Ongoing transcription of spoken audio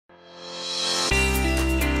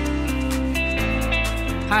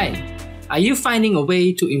Are you finding a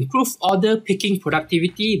way to improve order picking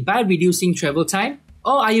productivity by reducing travel time?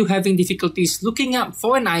 Or are you having difficulties looking up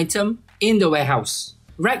for an item in the warehouse?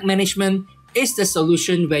 Rack management is the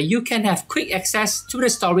solution where you can have quick access to the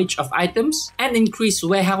storage of items and increase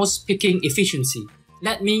warehouse picking efficiency.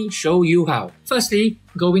 Let me show you how. Firstly,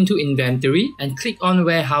 go into Inventory and click on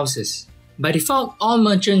Warehouses. By default, all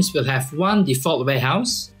merchants will have one default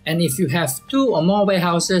warehouse, and if you have two or more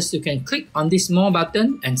warehouses, you can click on this More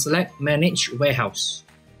button and select Manage Warehouse.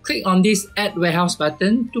 Click on this Add Warehouse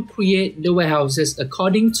button to create the warehouses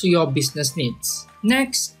according to your business needs.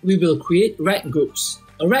 Next, we will create rack groups.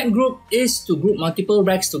 A rack group is to group multiple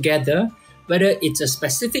racks together, whether it's a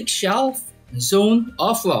specific shelf, zone,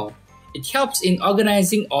 or floor. It helps in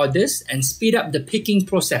organizing orders and speed up the picking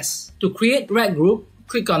process. To create rack group,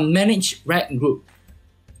 click on Manage Rack Group.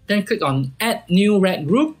 Then click on Add New Rack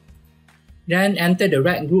Group. Then enter the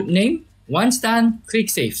rack group name. Once done, click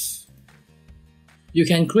Save. You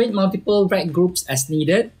can create multiple rack groups as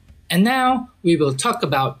needed. And now we will talk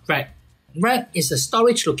about rack. Rack is a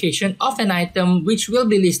storage location of an item which will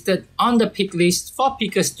be listed on the pick list for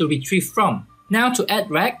pickers to retrieve from. Now to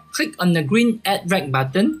add rack, click on the green Add Rack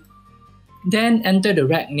button. Then enter the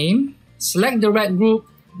rack name, select the rack group,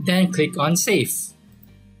 then click on Save.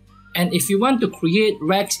 And if you want to create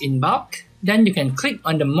racks in bulk, then you can click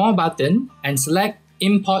on the More button and select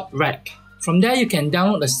Import Rack. From there, you can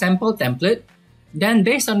download a sample template. Then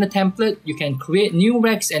based on the template, you can create new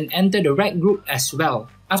racks and enter the rack group as well.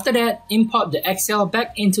 After that, import the Excel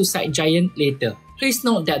back into SiteGiant later. Please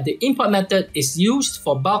note that the import method is used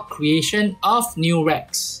for bulk creation of new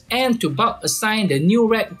racks and to bulk assign the new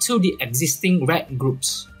rack to the existing rack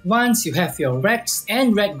groups. Once you have your racks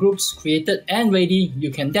and rack groups created and ready, you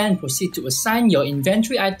can then proceed to assign your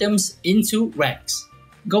inventory items into racks.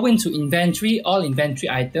 Go into Inventory, All Inventory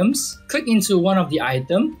Items, click into one of the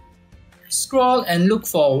items, scroll and look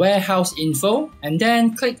for Warehouse Info, and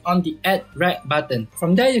then click on the Add Rack button.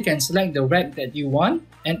 From there, you can select the rack that you want,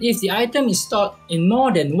 and if the item is stored in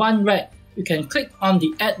more than one rack, you can click on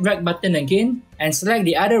the Add Rack button again and select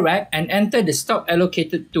the other rack and enter the Stock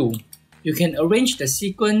Allocated to. You can arrange the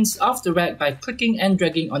sequence of the rack by clicking and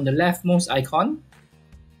dragging on the leftmost icon.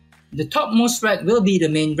 The topmost rack will be the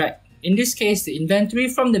main rack. In this case, the inventory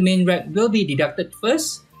from the main rack will be deducted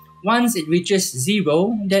first. Once it reaches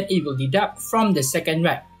 0, then it will deduct from the second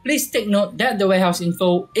rack. Please take note that the warehouse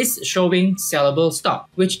info is showing sellable stock,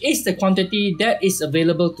 which is the quantity that is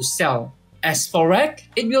available to sell. As for rack,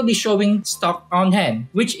 it will be showing stock on hand,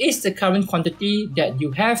 which is the current quantity that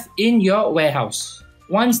you have in your warehouse.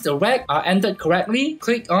 Once the racks are entered correctly,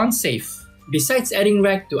 click on Save. Besides adding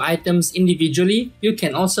rack to items individually, you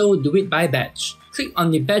can also do it by batch. Click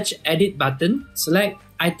on the Batch Edit button, select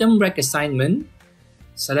Item Rack Assignment,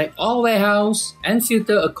 select All Warehouse, and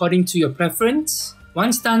filter according to your preference.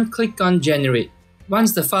 Once done, click on Generate.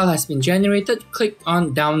 Once the file has been generated, click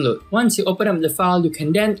on Download. Once you open up the file, you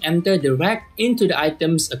can then enter the rack into the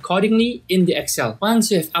items accordingly in the Excel.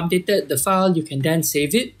 Once you have updated the file, you can then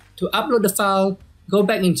save it. To upload the file, go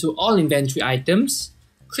back into All Inventory Items,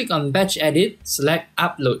 click on Batch Edit, select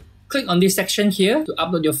Upload. Click on this section here to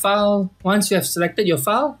upload your file. Once you have selected your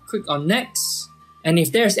file, click on Next. And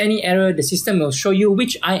if there's any error, the system will show you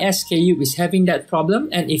which ISKU is having that problem,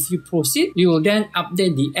 and if you proceed, you will then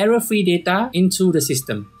update the error-free data into the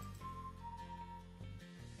system.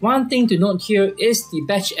 One thing to note here is the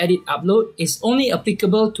Batch Edit upload is only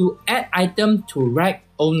applicable to add item to rack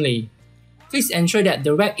only. Please ensure that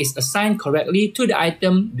the rack is assigned correctly to the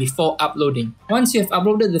item before uploading. Once you have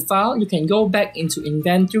uploaded the file, you can go back into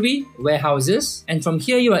Inventory, Warehouses, and from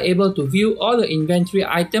here you are able to view all the inventory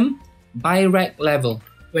item by rack level.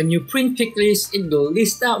 When you print pick list, it will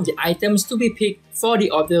list out the items to be picked for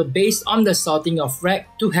the order based on the sorting of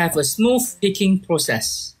rack to have a smooth picking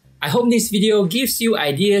process. I hope this video gives you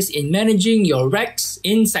ideas in managing your racks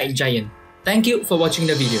in SiteGiant. Thank you for watching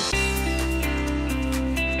the video.